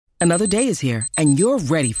Another day is here, and you're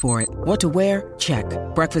ready for it. What to wear? Check.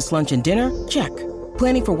 Breakfast, lunch, and dinner? Check.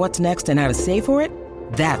 Planning for what's next and how to save for it?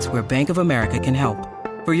 That's where Bank of America can help.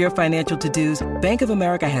 For your financial to-dos, Bank of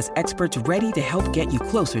America has experts ready to help get you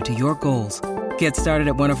closer to your goals. Get started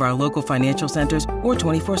at one of our local financial centers or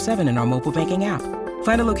 24/7 in our mobile banking app.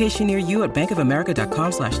 Find a location near you at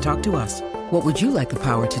bankofamerica.com/talktous. What would you like the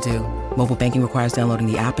power to do? Mobile banking requires downloading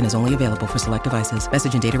the app and is only available for select devices.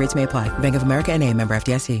 Message and data rates may apply. Bank of America N.A., member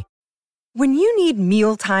FDIC. When you need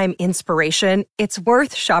mealtime inspiration, it's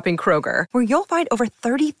worth shopping Kroger, where you'll find over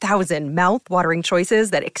 30,000 mouth-watering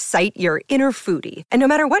choices that excite your inner foodie. And no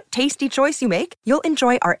matter what tasty choice you make, you'll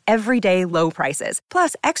enjoy our everyday low prices,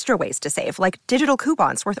 plus extra ways to save, like digital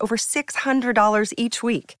coupons worth over $600 each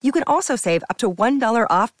week. You can also save up to $1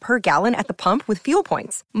 off per gallon at the pump with fuel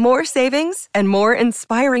points. More savings and more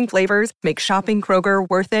inspiring flavors make shopping Kroger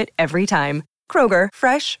worth it every time. Kroger,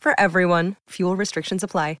 fresh for everyone. Fuel restrictions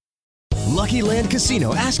apply. Lucky Land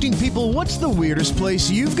Casino, asking people, what's the weirdest place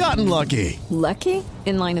you've gotten lucky? Lucky?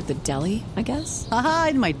 In line at the deli, I guess? Aha,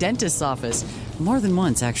 in my dentist's office. More than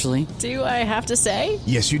once, actually. Do I have to say?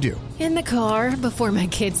 Yes, you do. In the car before my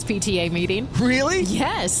kids' PTA meeting. Really?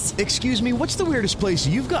 Yes. Excuse me, what's the weirdest place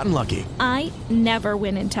you've gotten lucky? I never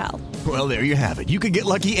win and tell. Well, there you have it. You can get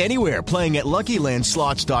lucky anywhere, playing at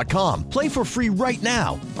LuckyLandSlots.com. Play for free right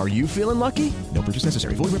now. Are you feeling lucky? No purchase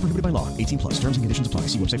necessary. Void where prohibited by law. 18+. Terms and conditions apply.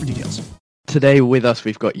 See website for details. Today with us,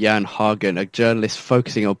 we've got Jan Hagen, a journalist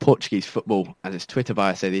focusing on Portuguese football. As his Twitter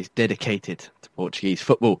bio said, he's dedicated to Portuguese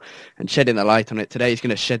football and shedding the light on it. Today, he's going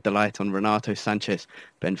to shed the light on Renato Sanches,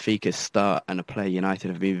 Benfica's star and a player United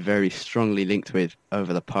have been very strongly linked with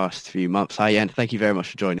over the past few months. Hi, Jan. Thank you very much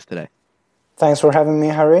for joining us today. Thanks for having me,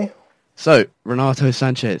 Harry. So, Renato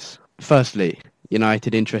Sanches, firstly,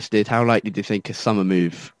 United interested. How likely do you think a summer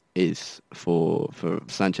move is for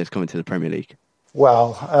Sanches coming to the Premier League?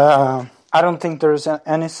 Well, I don't think there's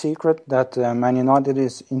any secret that Man United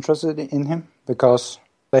is interested in him, because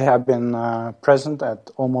they have been present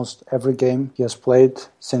at almost every game he has played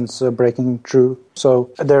since breaking through. So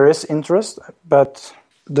there is interest, but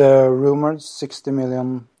the rumored 60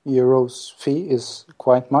 million euros fee is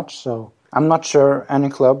quite much. So I'm not sure any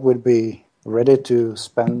club would be ready to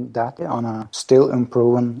spend that on a still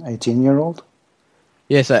unproven 18-year-old.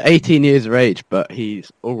 Yeah, so 18 years of age, but he's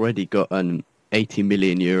already got an 80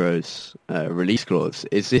 million euros release clause.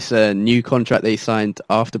 Is this a new contract that he signed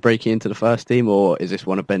after breaking into the first team, or is this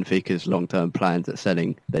one of Benfica's long-term plans at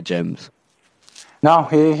selling their gems? No,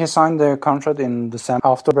 he signed the contract in December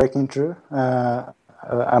after breaking through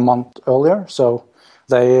a month earlier. So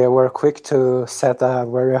they were quick to set a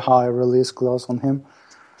very high release clause on him.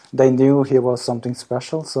 They knew he was something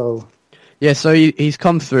special, so... Yeah, so he's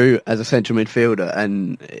come through as a central midfielder,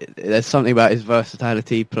 and there's something about his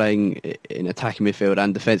versatility playing in attacking midfield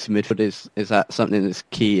and defensive midfield. Is that something that's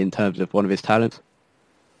key in terms of one of his talents?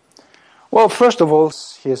 Well, first of all,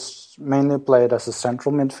 he's mainly played as a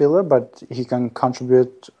central midfielder, but he can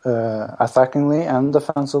contribute attackingly and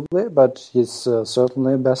defensively, but he's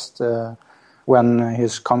certainly best when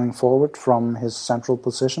he's coming forward from his central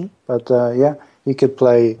position. But yeah, he could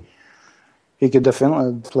play... He could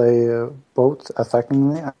definitely play both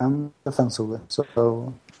attackingly and defensively.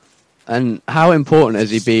 So, and how important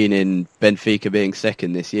has he been in Benfica being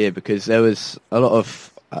second this year? Because there was a lot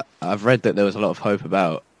of... I've read that there was a lot of hope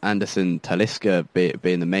about Anderson Talisca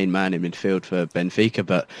being the main man in midfield for Benfica,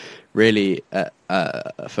 but really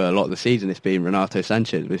for a lot of the season it's been Renato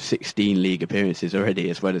Sanches with 16 league appearances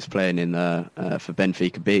already, as well as playing in for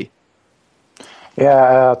Benfica B.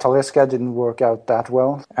 Yeah, Talisca didn't work out that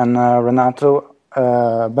well. And Renato,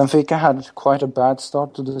 Benfica had quite a bad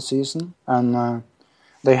start to the season, and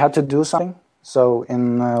they had to do something. So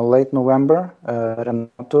in late November,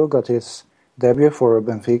 Renato got his debut for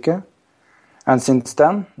Benfica. And since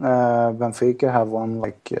then, Benfica have won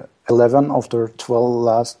like 11 of their 12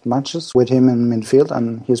 last matches with him in midfield,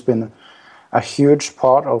 and he's been a huge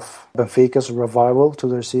part of Benfica's revival to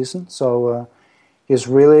their season. So he's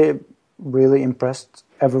really impressed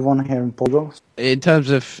everyone here in Portugal. In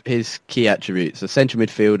terms of his key attributes, a central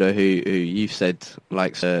midfielder who you've said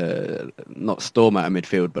likes not storm out of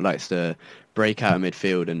midfield, but likes to break out of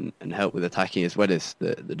midfield and help with attacking as well as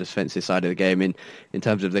the defensive side of the game. In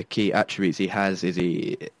terms of the key attributes he has, is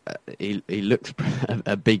he looks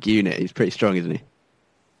a big unit. He's pretty strong, isn't he?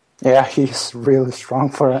 Yeah, he's really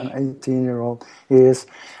strong for an 18-year-old. He is,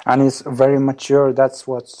 and he's very mature. That's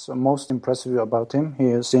what's most impressive about him.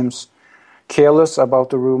 He seems careless about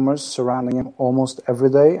the rumors surrounding him almost every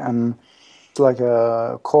day, and he's like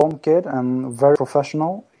a calm kid and very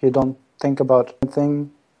professional. He don't think about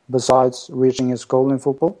anything besides reaching his goal in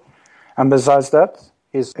football. And besides that,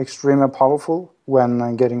 He's extremely powerful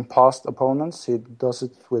when getting past opponents. He does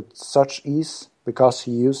it with such ease because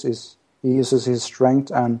he uses his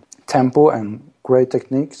strength and tempo and great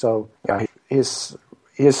technique. So yeah, he's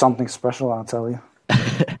something special, I'll tell you.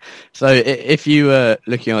 So if you were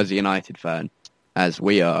looking as a United fan, as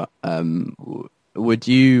we are, would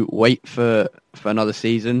you wait for another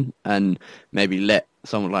season and maybe let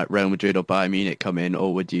someone like Real Madrid or Bayern Munich come in,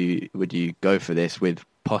 or would you go for this with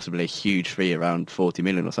possibly a huge fee around 40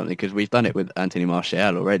 million or something? Because we've done it with Anthony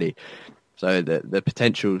Martial already. So the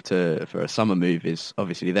potential for a summer move is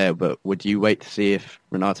obviously there, but would you wait to see if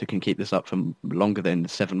Renato can keep this up for longer than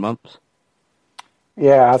 7 months?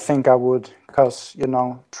 Yeah, I think I would, because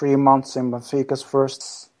 3 months in Benfica's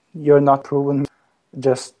first, you're not proven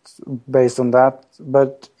just based on that.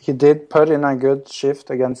 But he did put in a good shift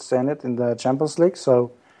against Zenit in the Champions League.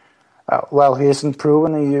 So, he isn't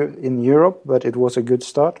proven in Europe, but it was a good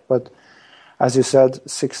start. But as you said,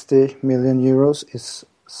 60 million euros is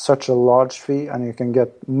such a large fee, and you can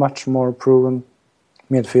get much more proven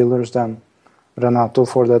midfielders than Renato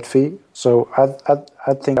for that fee. So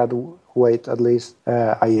I think I'd wait at least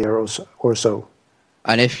a year or so.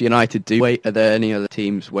 And if United do wait, are there any other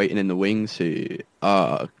teams waiting in the wings who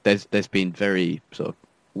are... There's been very sort of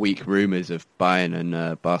weak rumours of Bayern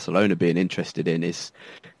and Barcelona being interested in. Is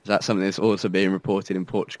that something that's also being reported in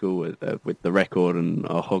Portugal with the Record and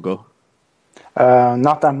Arrojo?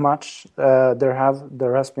 Not that much. There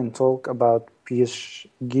has been talk about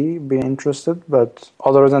PSG being interested, but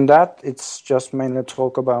other than that, it's just mainly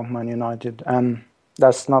talk about Man United. And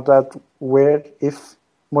that's not that weird if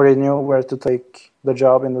Mourinho were to take the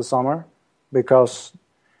job in the summer, because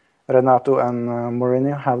Renato and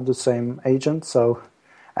Mourinho have the same agent. So,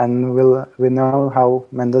 and we know how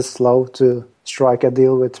Mendes is slow to strike a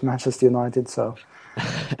deal with Manchester United. So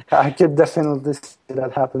I could definitely see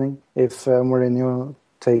that happening if Mourinho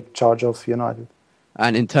take charge of United.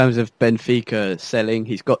 And in terms of Benfica selling,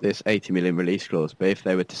 he's got this 80 million release clause. But if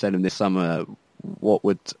they were to sell him this summer, what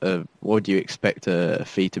would you expect a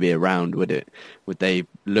fee to be around? Would they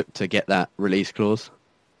look to get that release clause?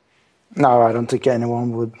 No, I don't think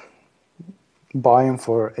anyone would buy him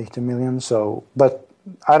for 80 million. So, but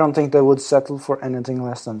I don't think they would settle for anything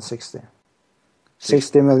less than 60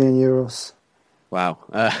 million euros. Wow.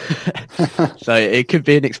 So it could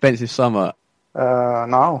be an expensive summer.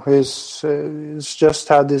 No, he's just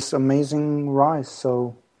had this amazing rise.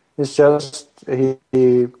 So it's just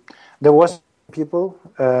there was people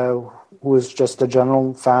who was just a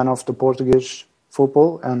general fan of the Portuguese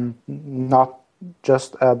football and not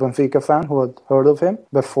just a Benfica fan who had heard of him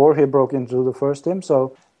before he broke into the first team.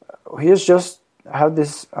 So he's just had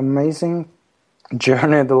this amazing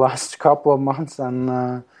journey the last couple of months,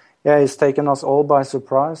 and he's taken us all by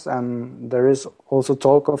surprise. And there is also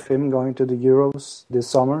talk of him going to the Euros this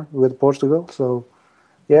summer with Portugal. So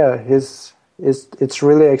it's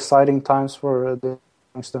really exciting times for the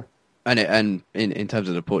youngster. And in terms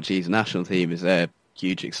of the Portuguese national team, is there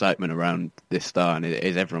huge excitement around this star, and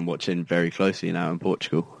is everyone watching very closely now in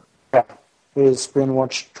Portugal? Yeah, he's been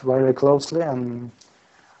watched very closely, and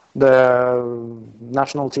the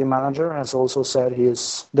national team manager has also said he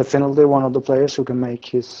is definitely one of the players who can make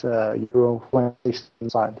his Euro 2016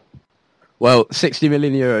 side. Well, 60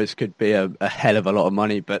 million euros could be a hell of a lot of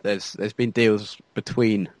money, but there's been deals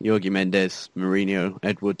between Jorge Mendes, Mourinho,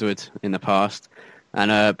 Ed Woodward in the past. And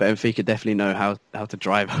Benfica definitely know how to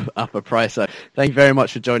drive up a price. So thank you very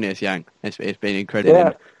much for joining us, Jan. It's been incredible.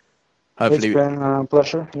 Yeah, hopefully, it's been a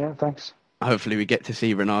pleasure. Yeah, thanks. Hopefully we get to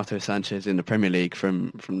see Renato Sanchez in the Premier League.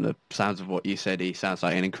 From the sounds of what you said, he sounds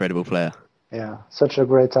like an incredible player. Yeah, such a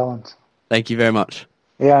great talent. Thank you very much.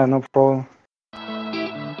 Yeah, no problem.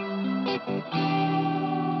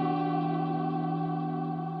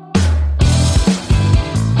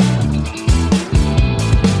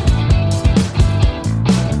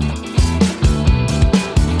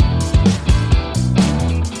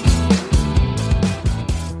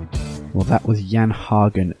 Well, that was Jan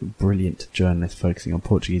Hagen, brilliant journalist focusing on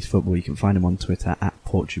Portuguese football. You can find him on Twitter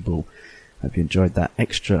 @Portugal. Hope you enjoyed that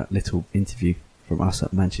extra little interview from us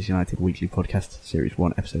at Manchester United Weekly Podcast. Series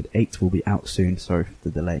 1, Episode 8 will be out soon. Sorry for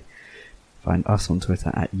the delay. Find us on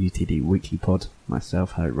Twitter @UTD Weekly Pod.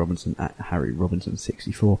 Myself, Harry Robinson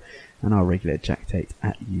 @HarryRobinson64, and our regular Jack Tate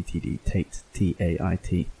 @UTD Tate,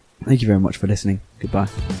 TAIT. Thank you very much for listening. Goodbye.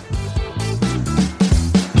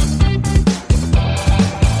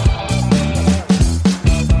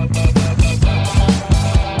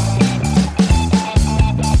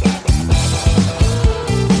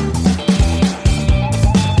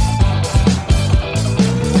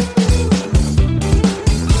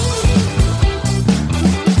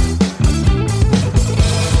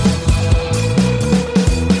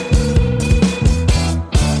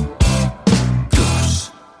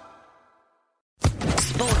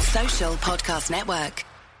 Podtail Podcast Network.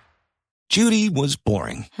 Judy was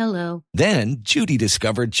boring. Hello. Then Judy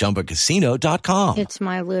discovered ChumbaCasino.com. It's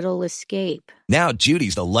my little escape. Now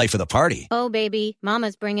Judy's the life of the party. Oh, baby,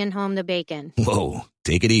 mama's bringing home the bacon. Whoa,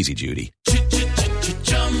 take it easy, Judy.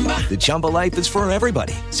 The Chumba life is for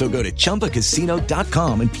everybody. So go to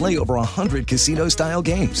ChumbaCasino.com and play over 100 casino-style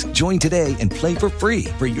games. Join today and play for free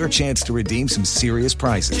for your chance to redeem some serious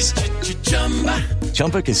prizes.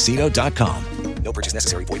 ChumbaCasino.com. No purchase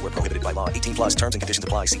necessary. Void where prohibited by law. 18 plus terms and conditions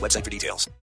apply. See website for details.